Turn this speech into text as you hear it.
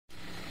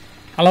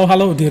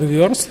Hello dear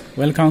viewers,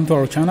 welcome to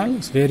our channel.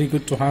 It's very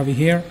good to have you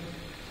here.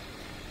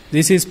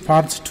 This is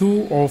part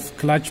 2 of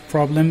clutch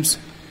problems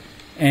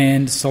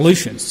and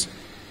solutions.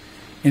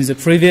 In the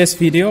previous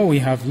video we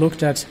have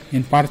looked at,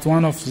 in part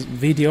 1 of the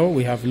video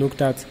we have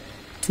looked at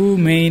two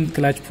main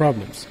clutch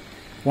problems.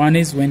 One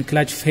is when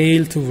clutch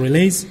failed to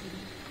release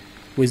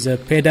with the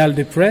pedal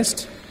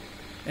depressed,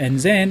 and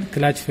then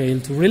clutch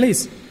failed to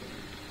release.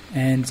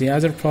 And the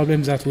other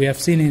problem that we have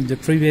seen in the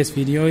previous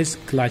video is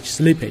clutch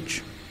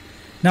slippage.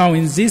 Now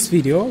in this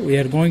video we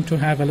are going to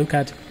have a look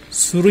at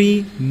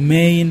three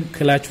main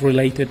clutch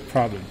related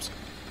problems.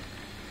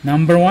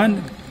 Number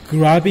 1,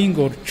 grabbing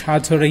or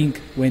chattering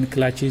when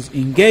clutch is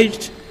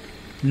engaged.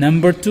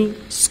 Number 2,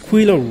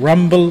 squeal or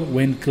rumble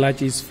when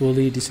clutch is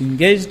fully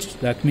disengaged,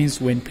 that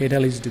means when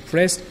pedal is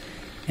depressed.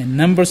 And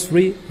number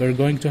 3, we're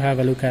going to have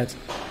a look at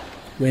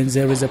when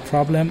there is a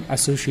problem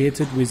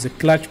associated with the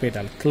clutch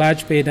pedal.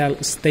 Clutch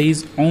pedal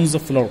stays on the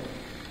floor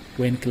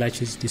when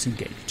clutch is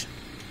disengaged.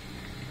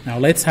 Now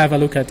let's have a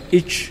look at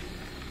each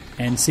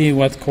and see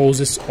what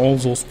causes all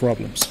those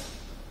problems.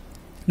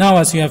 Now,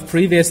 as you have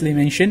previously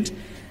mentioned,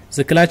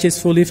 the clutch is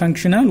fully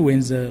functional when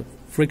the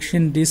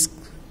friction disc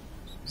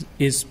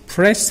is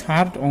pressed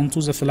hard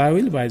onto the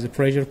flywheel by the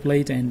pressure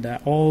plate and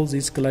all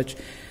these clutch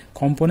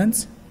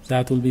components.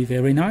 That will be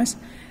very nice.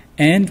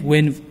 And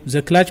when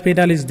the clutch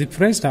pedal is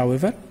depressed,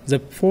 however, the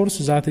force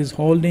that is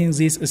holding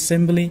this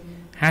assembly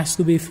has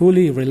to be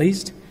fully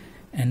released,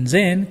 and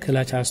then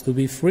clutch has to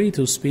be free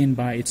to spin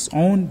by its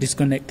own,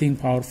 disconnecting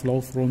power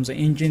flow from the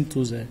engine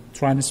to the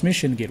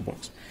transmission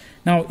gearbox.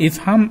 Now, if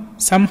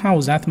somehow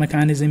that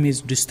mechanism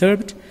is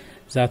disturbed,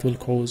 that will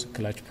cause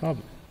clutch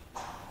problem.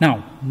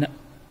 Now,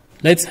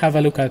 let's have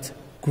a look at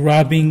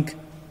grabbing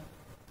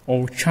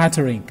or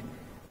chattering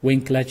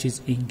when clutch is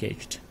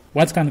engaged.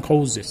 What can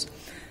cause this?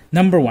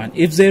 Number 1,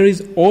 if there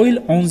is oil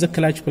on the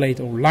clutch plate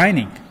or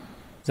lining,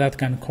 that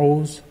can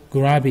cause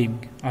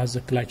grabbing as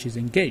the clutch is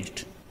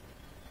engaged.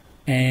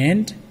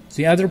 And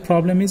the other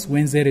problem is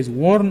when there is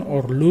worn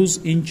or loose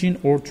engine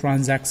or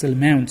transaxle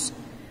mounts.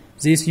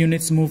 These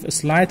units move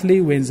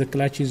slightly when the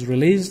clutch is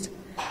released,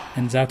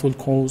 and that will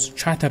cause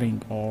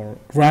chattering or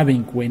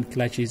grabbing when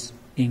clutch is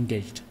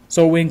engaged.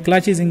 So when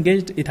clutch is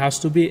engaged, it has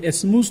to be a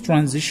smooth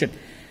transition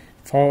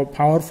for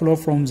power flow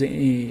from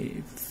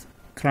the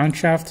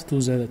crankshaft to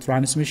the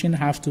transmission.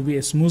 Have to be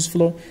a smooth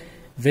flow.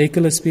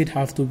 Vehicle speed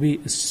have to be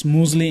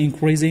smoothly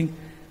increasing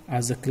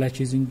as the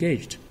clutch is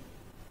engaged.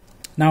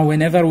 Now,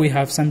 whenever we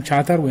have some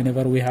chatter,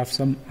 whenever we have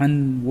some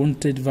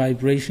unwanted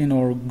vibration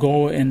or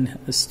go and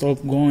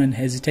stop, go and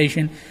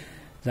hesitation,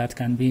 that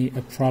can be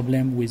a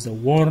problem with the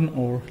worn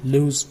or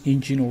loose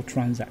engine or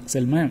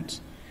transaxle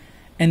mounts.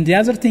 And the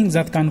other thing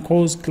that can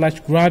cause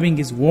clutch grabbing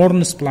is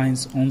worn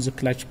splines on the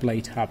clutch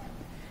plate hub.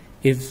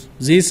 If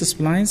these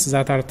splines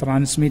that are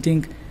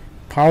transmitting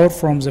power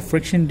from the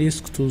friction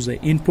disc to the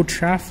input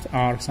shaft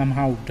are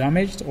somehow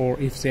damaged, or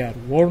if they are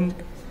worn,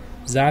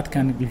 that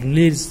can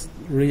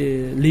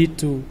lead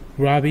to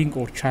grabbing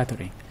or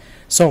chattering.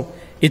 So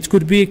it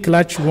could be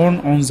clutch worn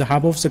on the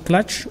hub of the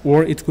clutch,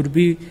 or it could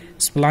be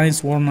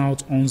splines worn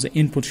out on the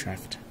input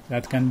shaft.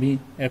 That can be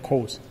a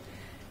cause.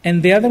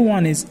 And the other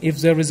one is if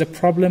there is a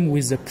problem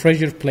with the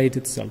pressure plate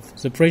itself.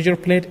 The pressure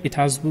plate, it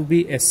has to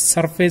be a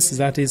surface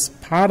that is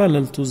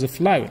parallel to the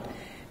flywheel.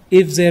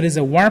 If there is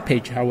a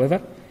warpage,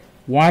 however,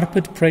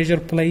 warped pressure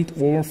plate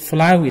or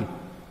flywheel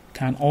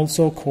can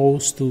also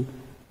cause to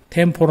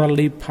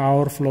temporarily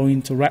power flow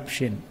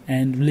interruption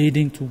and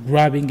leading to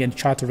grabbing and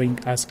chattering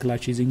as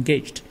clutch is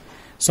engaged.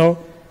 So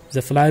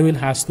the flywheel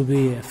has to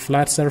be a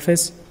flat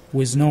surface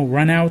with no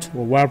runout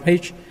or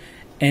warpage,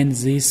 and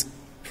this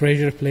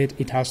pressure plate,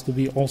 it has to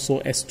be also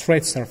a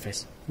straight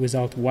surface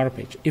without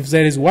warpage. If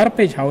there is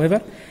warpage,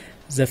 however,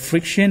 the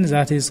friction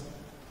that is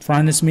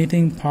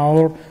transmitting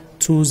power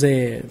to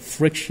the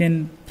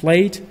friction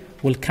plate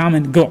will come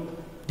and go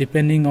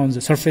depending on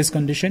the surface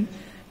condition,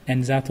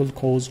 and that will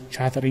cause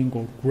chattering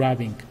or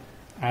grabbing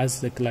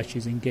as the clutch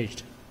is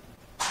engaged.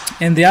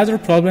 And the other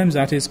problem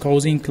that is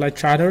causing clutch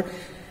chatter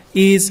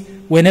is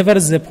whenever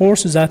the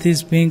force that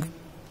is being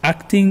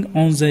acting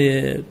on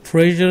the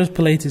pressure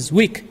plate is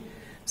weak.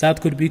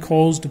 That could be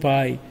caused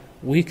by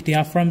weak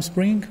diaphragm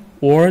spring,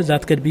 or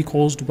that could be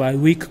caused by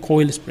weak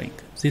coil spring.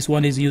 This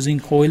one is using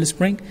coil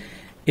spring.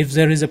 If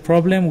there is a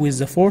problem with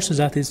the force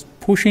that is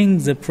pushing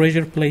the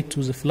pressure plate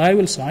to the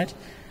flywheel side,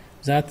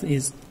 that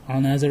is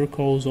another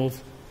cause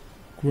of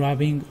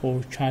grabbing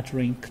or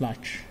chattering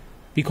clutch,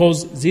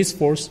 because this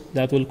force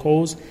that will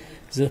cause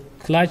the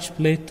clutch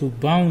plate to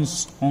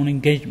bounce on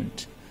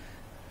engagement.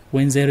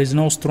 When there is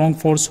no strong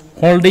force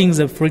holding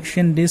the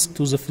friction disc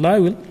to the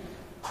flywheel,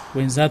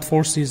 when that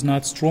force is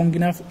not strong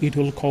enough, it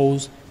will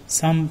cause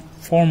some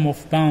form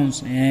of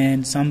bounce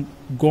and some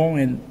go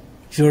and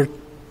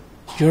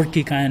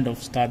jerky kind of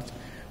start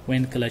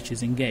when clutch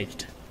is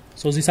engaged.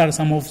 So these are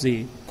some of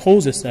the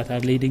causes that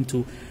are leading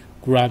to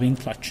grabbing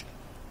clutch.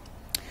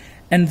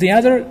 And the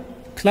other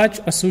clutch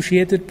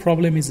associated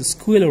problem is a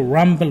squeal or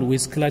rumble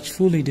with clutch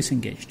fully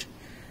disengaged.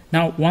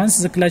 Now,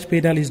 once the clutch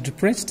pedal is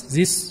depressed,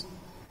 this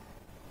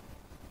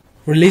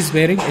release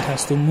bearing, it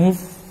has to move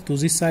to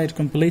this side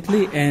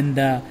completely, and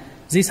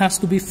this has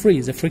to be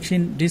free. The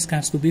friction disc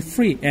has to be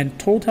free, and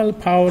total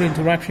power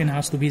interaction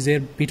has to be there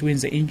between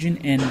the engine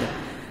and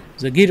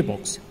the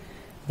gearbox.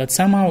 But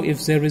somehow,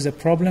 if there is a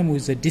problem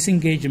with the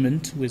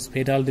disengagement with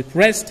pedal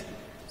depressed,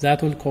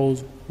 that will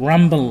cause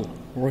rumble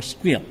or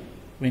squeal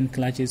when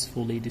clutch is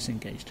fully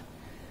disengaged.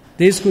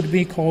 This could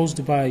be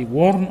caused by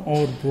worn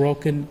or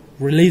broken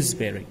release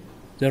bearing.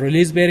 The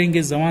release bearing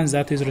is the one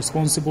that is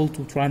responsible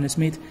to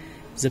transmit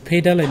the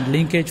pedal and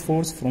linkage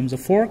force from the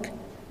fork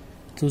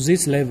to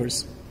these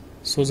levers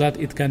so that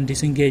it can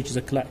disengage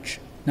the clutch.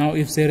 Now,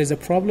 if there is a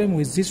problem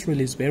with this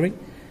release bearing,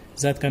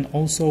 that can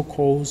also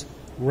cause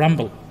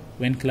rumble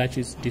when clutch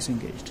is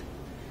disengaged.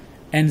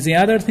 And the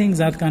other thing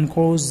that can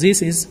cause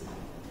this is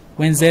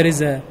when there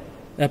is a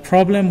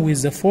problem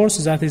with the force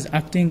that is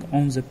acting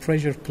on the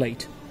pressure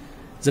plate.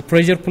 The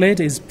pressure plate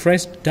is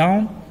pressed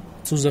down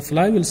to the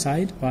flywheel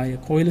side by a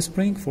coil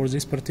spring for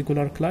this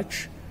particular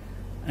clutch,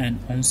 and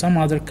on some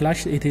other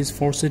clutch it is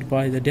forced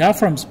by the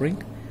diaphragm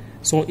spring.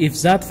 So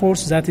if that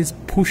force that is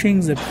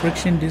pushing the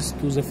friction disc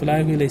to the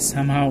flywheel is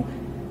somehow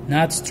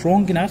not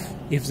strong enough,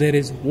 if there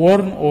is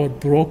worn or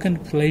broken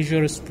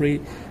pressure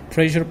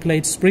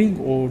plate spring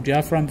or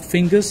diaphragm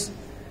fingers,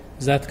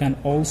 that can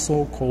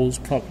also cause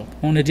problem.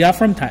 On a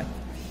diaphragm type,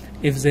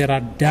 if there are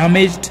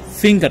damaged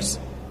fingers,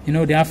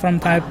 diaphragm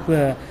type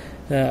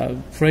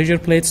pressure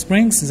plate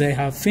springs, they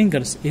have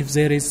fingers. If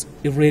there is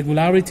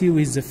irregularity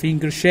with the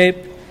finger shape,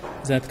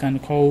 that can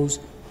cause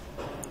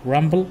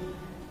rumble.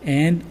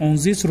 And on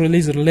these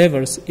release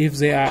levers, if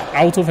they are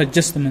out of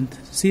adjustment,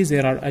 see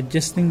there are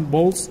adjusting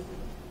bolts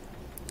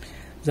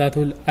that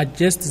will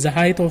adjust the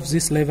height of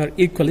this lever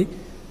equally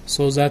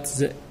so that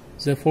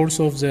the force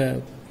of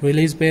the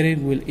release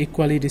bearing will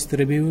evenly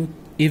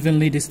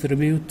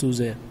distribute to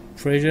the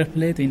pressure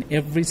plate in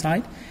every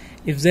side.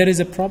 If there is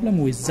a problem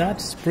with that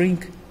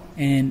spring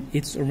and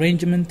its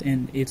arrangement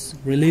and its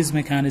release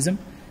mechanism,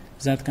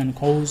 that can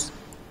cause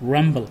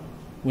rumble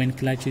when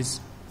clutch is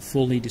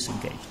fully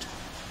disengaged.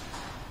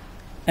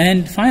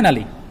 And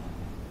finally,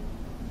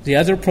 the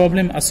other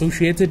problem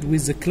associated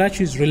with the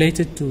clutch is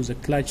related to the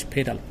clutch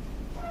pedal.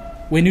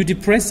 When you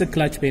depress the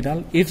clutch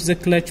pedal, if the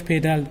clutch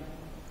pedal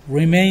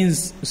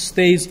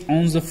stays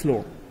on the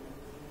floor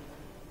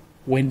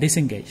when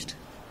disengaged.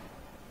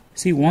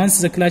 See,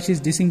 once the clutch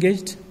is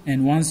disengaged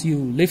and once you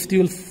lift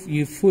your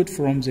foot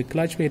from the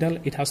clutch pedal,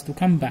 it has to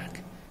come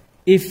back.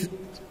 If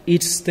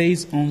it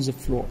stays on the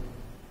floor,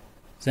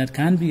 that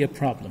can be a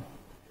problem.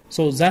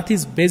 So that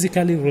is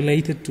basically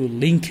related to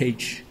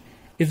linkage.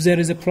 If there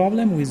is a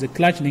problem with the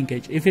clutch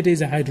linkage, if it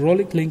is a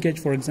hydraulic linkage,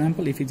 for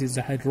example, if it is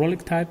a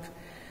hydraulic type,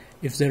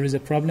 if there is a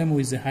problem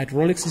with the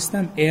hydraulic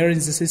system, air in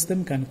the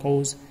system can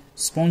cause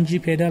spongy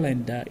pedal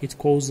and it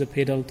causes the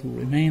pedal to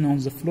remain on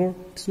the floor.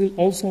 This will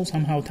also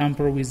somehow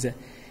tamper with the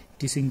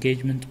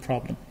disengagement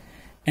problem.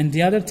 And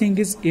the other thing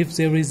is, if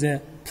there is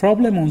a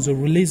problem on the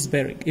release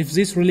bearing, if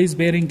this release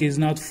bearing is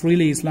not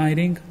freely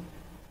sliding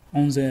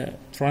on the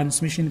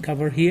transmission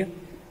cover here,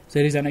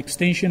 there is an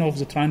extension of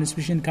the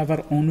transmission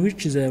cover on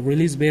which the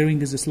release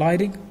bearing is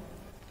sliding.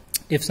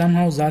 If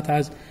somehow that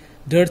has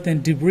dirt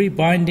and debris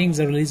binding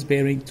the release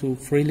bearing to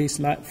freely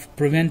slide,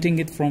 preventing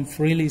it from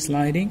freely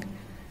sliding,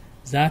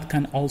 that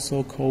can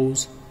also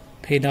cause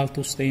pedal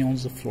to stay on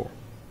the floor.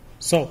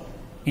 So,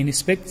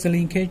 inspect the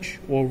linkage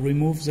or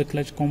remove the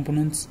clutch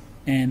components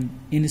and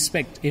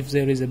inspect if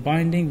there is a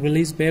binding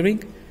release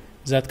bearing.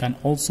 That can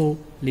also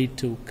lead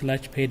to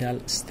clutch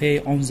pedal stay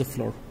on the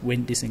floor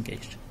when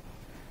disengaged.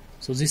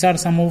 So these are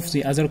some of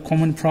the other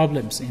common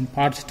problems. In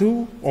part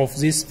 2 of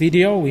this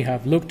video, we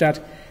have looked at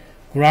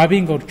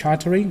grabbing or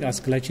chattering as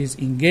clutch is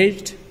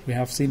engaged. We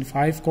have seen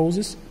 5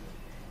 causes,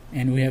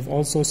 and we have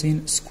also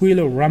seen squeal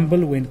or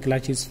rumble when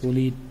clutch is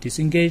fully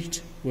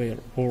disengaged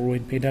or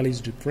when pedal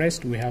is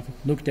depressed. We have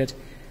looked at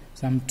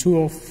some 2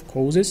 of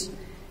causes,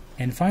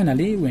 and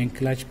finally when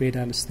clutch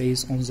pedal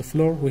stays on the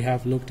floor, we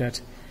have looked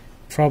at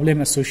problem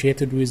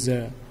associated with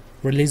the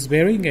release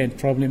bearing and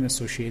problem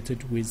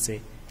associated with the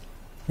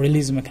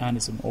release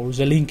mechanism or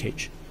the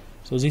linkage.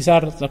 So these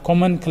are the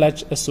common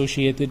clutch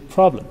associated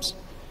problems.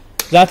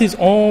 That is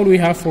all we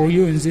have for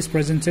you in this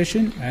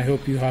presentation. I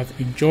hope you have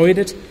enjoyed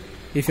it.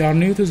 If you are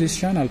new to this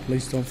channel,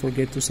 please don't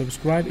forget to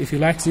subscribe. If you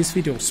like this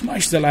video,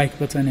 smash the like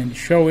button and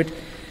show it.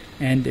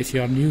 And if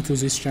you are new to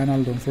this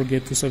channel, don't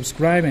forget to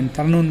subscribe and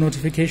turn on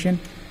notification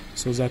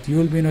so that you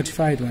will be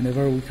notified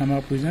whenever we come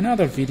up with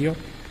another video.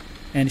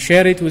 And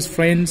share it with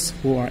friends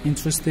who are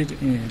interested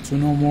to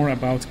know more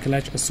about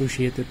clutch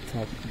associated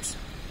problems.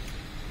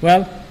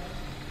 Well,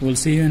 we'll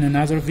see you in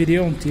another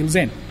video. Until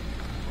then,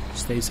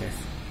 stay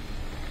safe.